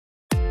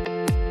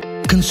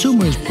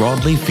Consumers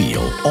broadly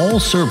feel all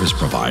service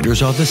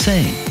providers are the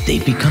same.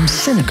 They've become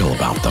cynical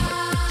about them.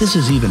 This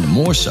is even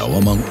more so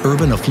among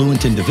urban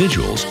affluent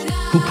individuals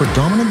who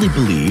predominantly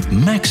believe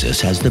Maxis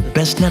has the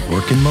best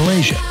network in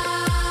Malaysia.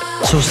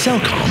 So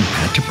Celcom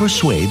had to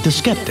persuade the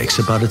skeptics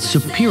about its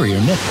superior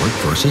network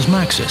versus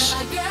Maxis.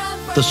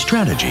 The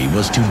strategy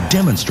was to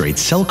demonstrate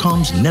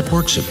Celcom's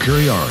network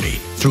superiority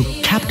through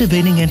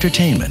captivating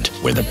entertainment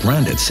where the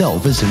brand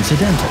itself is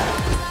incidental.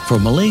 For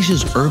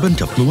Malaysia's urban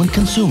to affluent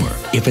consumer,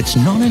 if it's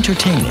not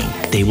entertaining,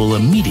 they will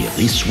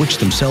immediately switch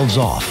themselves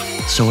off,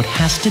 so it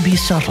has to be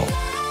subtle.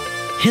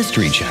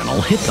 History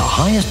Channel hit the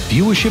highest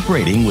viewership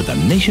rating with a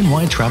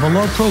nationwide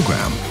travelogue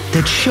program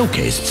that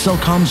showcased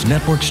Celcom's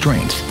network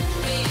strength.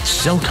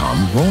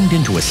 Celcom roamed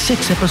into a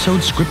 6-episode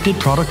scripted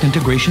product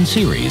integration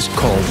series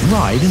called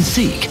Ride and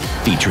Seek,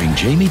 featuring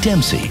Jamie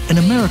Dempsey, an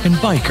American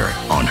biker,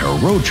 on her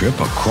road trip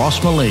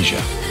across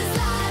Malaysia.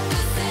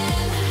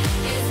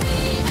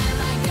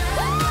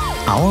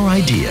 Our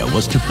idea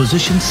was to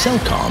position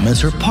Celcom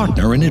as her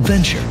partner in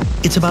adventure.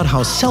 It's about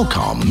how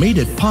Celcom made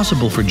it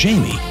possible for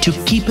Jamie to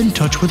keep in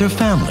touch with her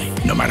family,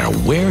 no matter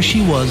where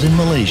she was in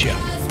Malaysia.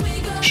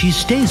 She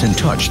stays in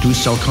touch through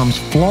Celcom's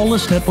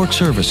flawless network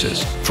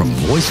services, from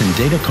voice and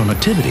data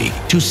connectivity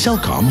to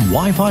Celcom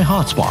Wi-Fi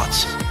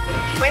hotspots.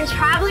 When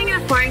traveling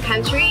in a foreign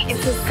country,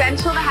 it's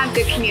essential to have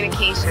good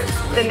communications.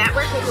 The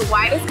network with the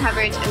widest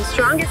coverage and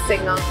strongest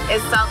signal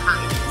is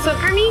Celcom. So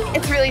for me,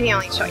 it's really the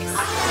only choice.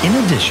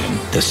 In addition,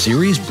 the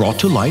series brought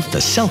to life the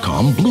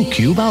Celcom Blue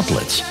Cube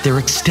outlets, their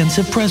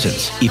extensive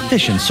presence,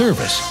 efficient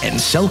service, and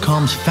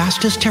Celcom's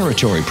fastest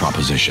territory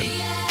proposition.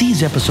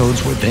 These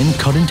episodes were then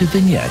cut into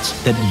vignettes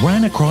that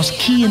ran across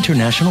key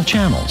international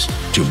channels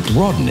to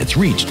broaden its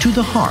reach to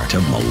the heart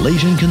of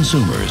Malaysian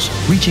consumers,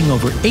 reaching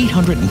over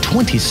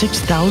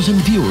 826,000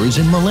 viewers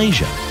in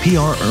Malaysia.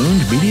 PR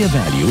earned media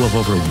value of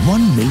over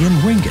 1 million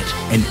ringgit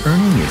and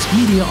earning its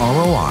media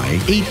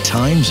ROI 8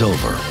 times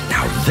over.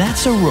 Now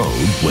that's a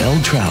road well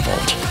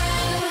traveled.